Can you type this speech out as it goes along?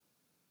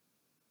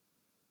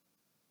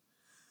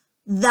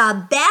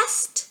The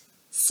best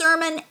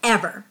sermon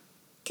ever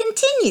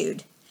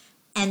continued.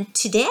 And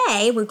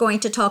today we're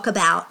going to talk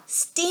about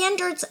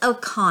standards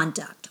of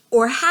conduct,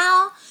 or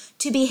how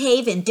to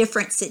behave in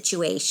different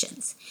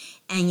situations.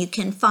 And you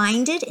can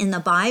find it in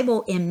the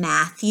Bible in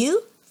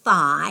Matthew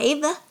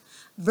 5,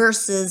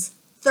 verses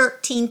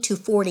 13 to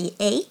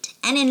 48,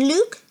 and in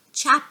Luke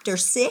chapter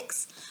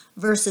 6,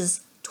 verses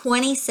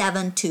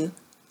 27 to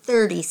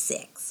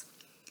 36.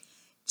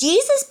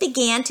 Jesus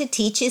began to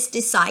teach his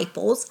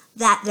disciples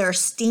that their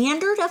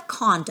standard of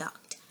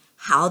conduct,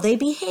 how they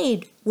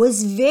behaved,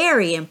 was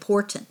very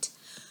important.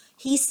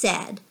 He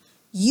said,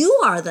 "You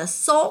are the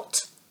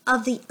salt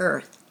of the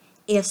earth.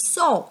 If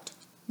salt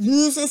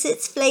loses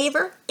its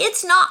flavor,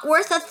 it's not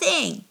worth a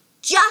thing.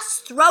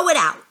 Just throw it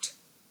out."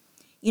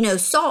 You know,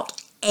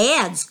 salt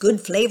adds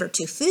good flavor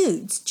to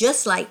foods,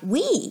 just like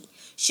we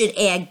should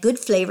add good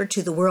flavor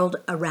to the world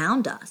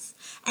around us.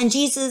 And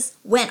Jesus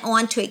went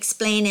on to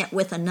explain it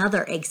with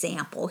another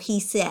example. He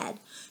said,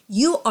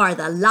 "You are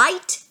the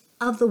light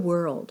of the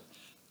world.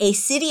 A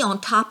city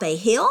on top of a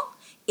hill,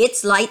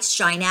 its lights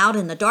shine out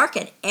in the dark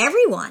and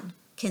everyone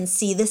can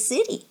see the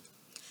city.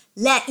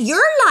 Let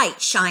your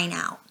light shine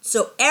out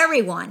so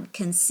everyone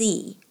can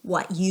see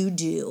what you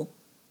do."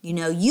 You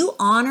know, you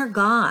honor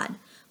God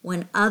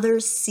when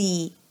others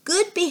see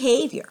good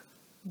behavior,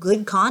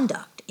 good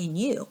conduct in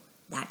you.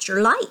 That's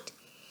your light.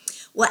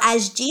 Well,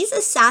 as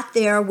Jesus sat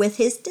there with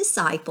his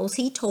disciples,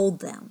 he told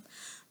them,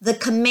 "The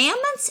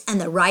commandments and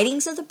the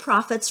writings of the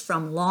prophets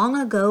from long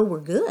ago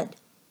were good.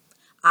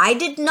 I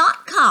did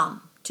not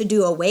come to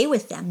do away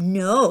with them.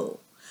 No,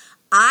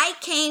 I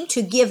came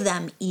to give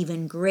them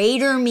even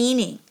greater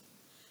meaning.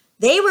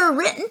 They were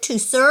written to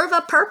serve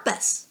a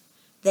purpose.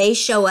 They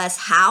show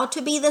us how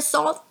to be the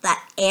salt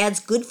that adds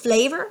good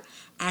flavor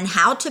and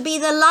how to be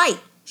the light,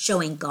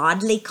 showing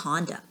godly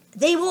conduct.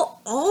 They will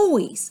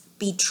always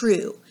be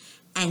true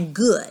and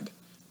good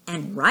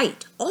and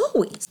right,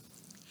 always."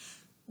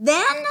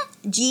 Then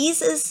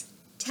Jesus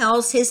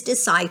tells his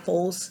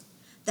disciples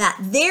that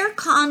their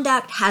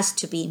conduct has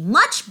to be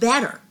much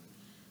better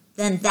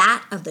than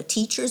that of the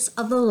teachers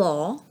of the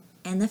law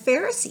and the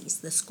Pharisees,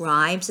 the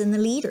scribes and the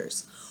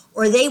leaders,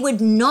 or they would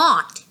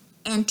not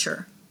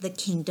enter the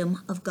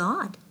kingdom of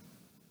God.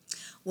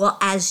 Well,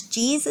 as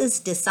Jesus'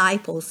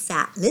 disciples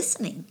sat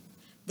listening,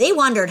 they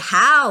wondered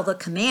how the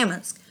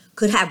commandments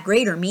could have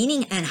greater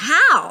meaning and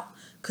how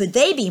could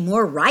they be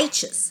more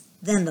righteous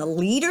than the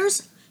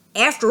leaders?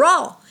 After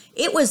all,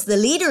 it was the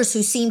leaders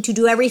who seemed to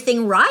do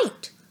everything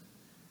right.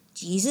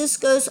 Jesus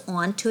goes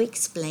on to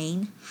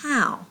explain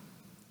how.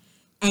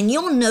 And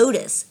you'll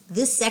notice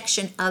this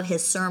section of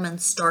his sermon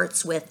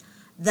starts with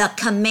the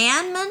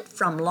commandment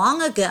from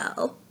long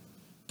ago,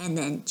 and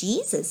then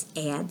Jesus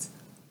adds,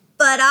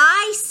 "But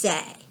I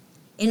say."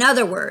 In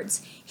other words,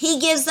 he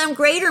gives them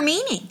greater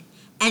meaning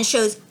and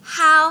shows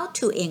how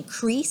to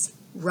increase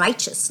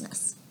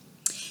righteousness.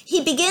 He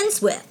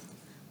begins with,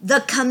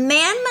 "The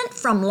commandment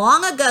from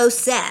long ago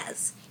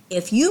says,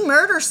 if you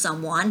murder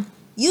someone,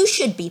 you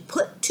should be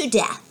put to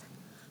death.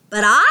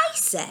 But I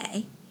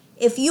say,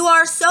 if you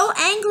are so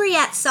angry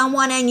at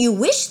someone and you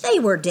wish they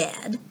were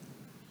dead,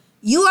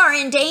 you are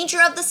in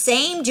danger of the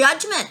same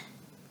judgment.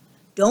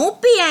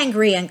 Don't be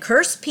angry and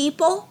curse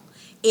people.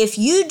 If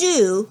you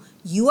do,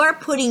 you are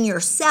putting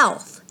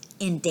yourself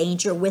in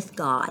danger with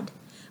God.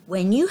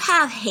 When you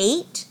have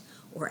hate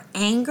or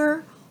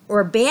anger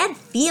or bad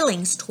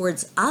feelings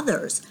towards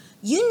others,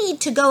 you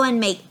need to go and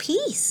make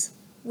peace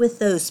with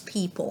those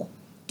people.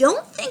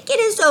 Don't think it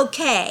is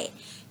okay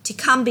to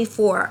come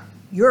before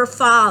your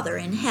Father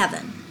in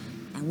heaven,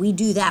 and we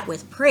do that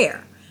with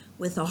prayer,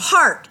 with a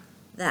heart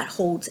that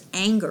holds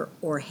anger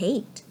or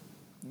hate.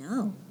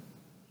 No."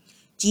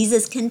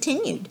 Jesus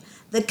continued,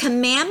 "The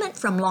commandment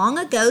from long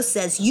ago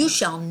says you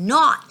shall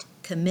not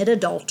commit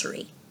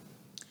adultery."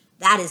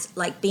 That is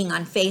like being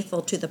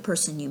unfaithful to the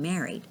person you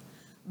married.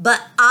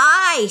 "But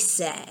I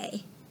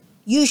say,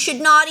 you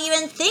should not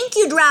even think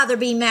you'd rather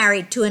be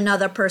married to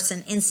another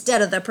person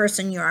instead of the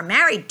person you are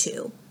married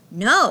to.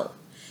 No."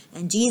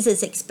 And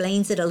Jesus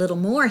explains it a little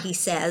more. He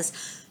says,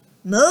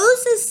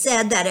 "Moses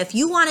said that if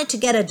you wanted to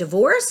get a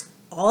divorce,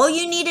 all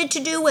you needed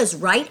to do was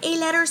write a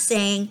letter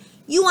saying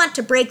you want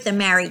to break the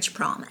marriage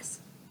promise.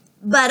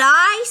 But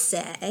I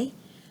say,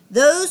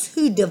 those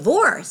who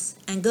divorce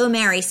and go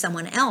marry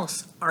someone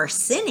else are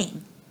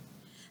sinning.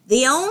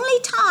 The only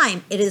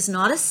time it is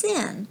not a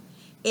sin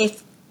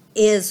if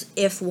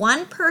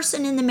one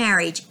person in the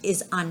marriage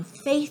is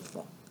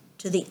unfaithful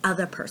to the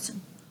other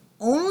person.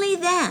 Only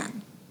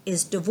then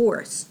is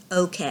divorce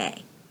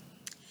okay."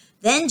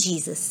 Then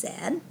Jesus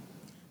said,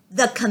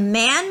 "The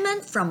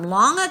commandment from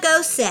long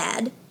ago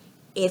said,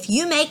 if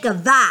you make a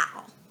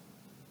vow,"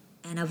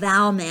 and a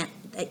vow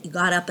meant that you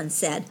got up and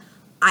said,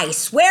 "I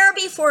swear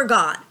before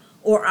God,"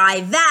 or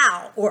 "I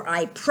vow," or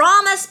 "I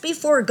promise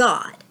before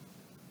God."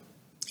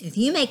 If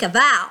you make a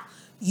vow,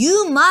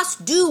 you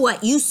must do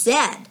what you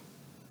said.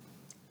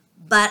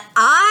 But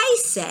I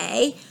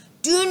say,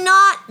 do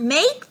not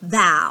make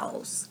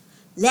vows.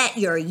 Let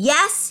your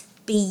yes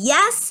be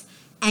yes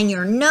and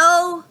your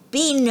no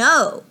be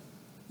no.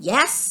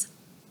 Yes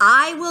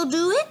I will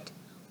do it,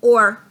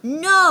 or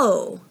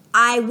no,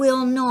 I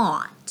will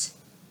not.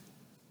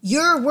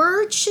 Your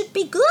word should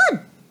be good.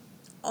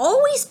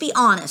 Always be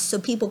honest so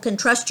people can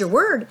trust your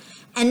word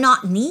and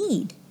not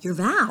need your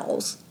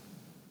vows.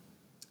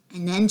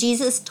 And then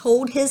Jesus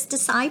told his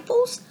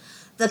disciples,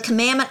 the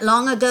commandment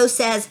long ago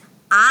says,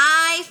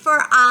 eye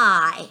for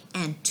eye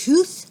and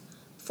tooth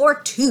for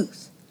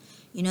tooth.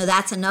 You know,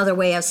 that's another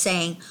way of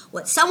saying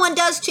what someone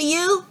does to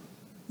you,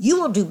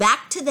 you will do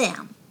back to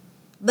them.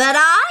 But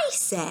I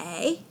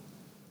say,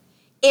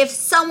 if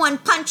someone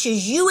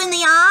punches you in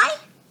the eye,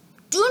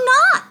 do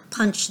not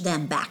punch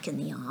them back in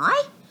the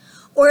eye.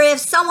 Or if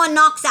someone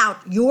knocks out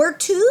your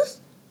tooth,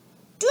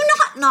 do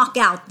not knock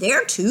out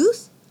their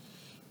tooth.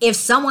 If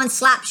someone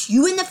slaps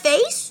you in the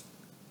face,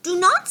 do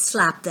not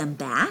slap them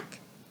back.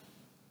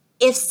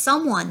 If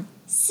someone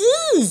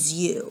sues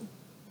you,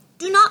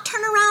 do not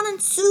turn around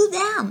and sue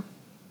them.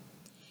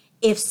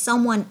 If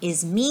someone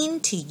is mean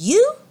to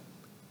you,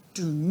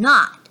 do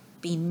not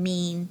be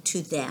mean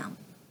to them.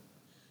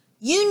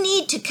 You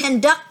need to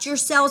conduct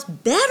yourselves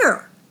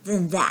better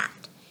than that.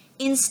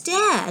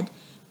 Instead,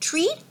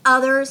 treat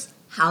others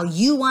how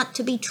you want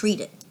to be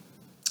treated.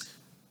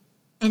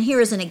 And here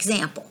is an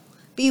example.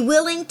 Be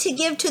willing to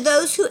give to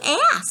those who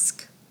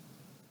ask,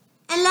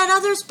 and let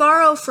others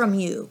borrow from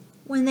you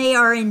when they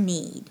are in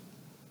need.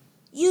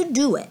 You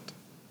do it.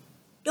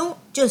 Don't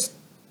just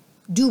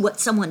do what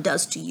someone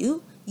does to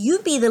you. You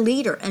be the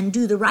leader and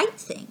do the right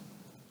thing.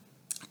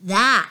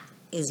 That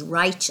is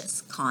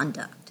righteous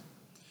conduct.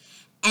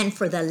 And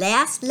for the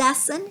last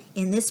lesson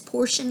in this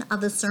portion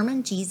of the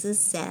sermon, Jesus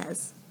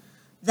says,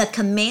 the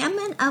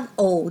commandment of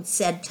old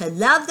said to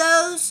love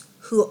those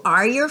who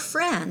are your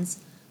friends,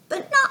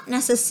 but not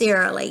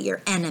necessarily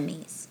your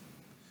enemies.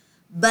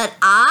 But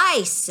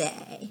I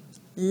say,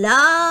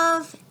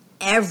 love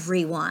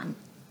everyone,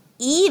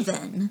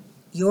 even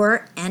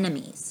your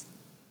enemies.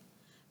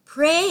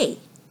 Pray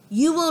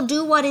you will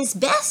do what is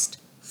best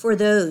for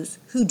those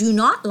who do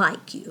not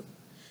like you.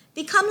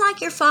 Become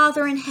like your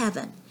Father in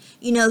heaven.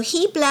 You know,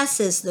 he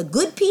blesses the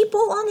good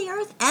people on the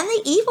earth and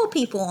the evil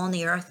people on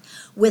the earth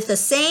with the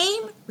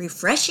same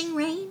refreshing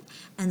rain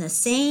and the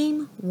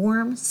same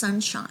warm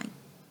sunshine.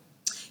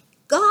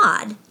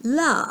 God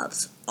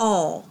loves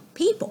all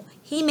people.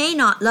 He may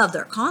not love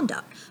their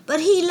conduct,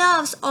 but he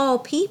loves all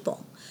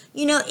people.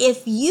 You know,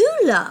 if you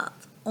love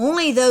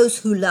only those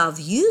who love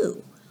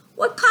you,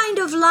 what kind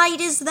of light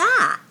is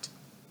that?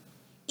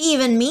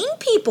 Even mean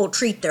people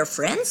treat their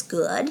friends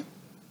good.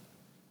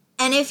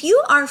 And if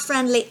you are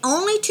friendly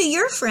only to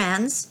your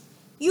friends,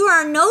 you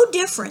are no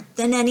different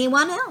than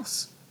anyone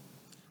else.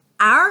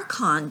 Our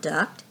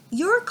conduct,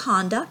 your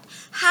conduct,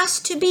 has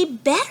to be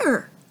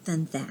better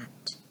than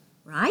that,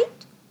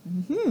 right?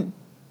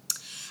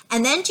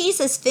 And then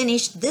Jesus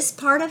finished this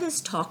part of his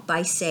talk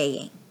by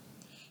saying,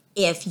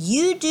 if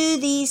you do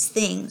these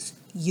things,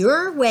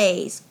 your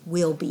ways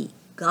will be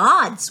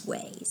God's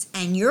ways,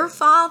 and your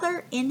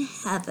Father in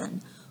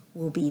heaven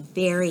will be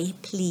very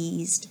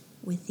pleased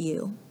with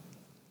you.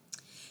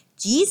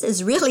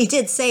 Jesus really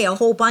did say a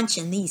whole bunch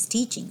in these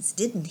teachings,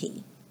 didn't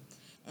he?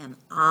 Am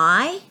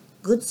I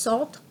good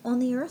salt on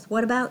the earth?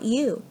 What about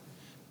you?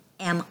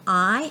 Am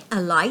I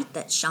a light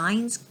that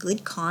shines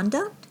good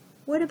conduct?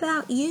 What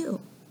about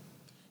you?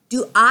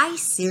 Do I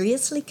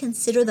seriously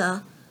consider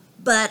the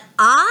but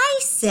I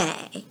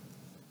say,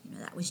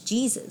 that was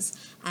Jesus,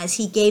 as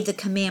he gave the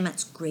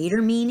commandments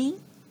greater meaning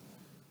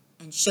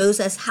and shows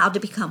us how to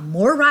become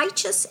more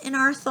righteous in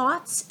our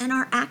thoughts and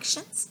our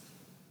actions?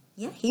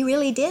 Yeah, he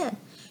really did.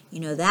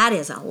 That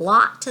is a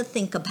lot to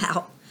think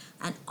about,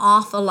 an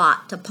awful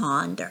lot to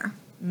ponder.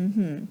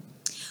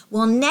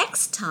 Well,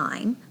 next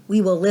time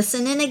we will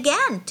listen in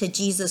again to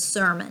Jesus'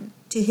 sermon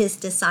to his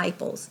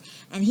disciples,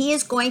 and he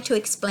is going to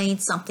explain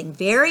something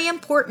very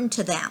important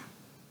to them.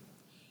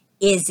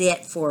 Is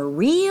it for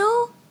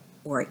real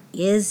or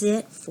is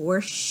it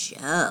for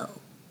show?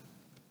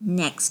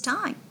 Next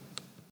time.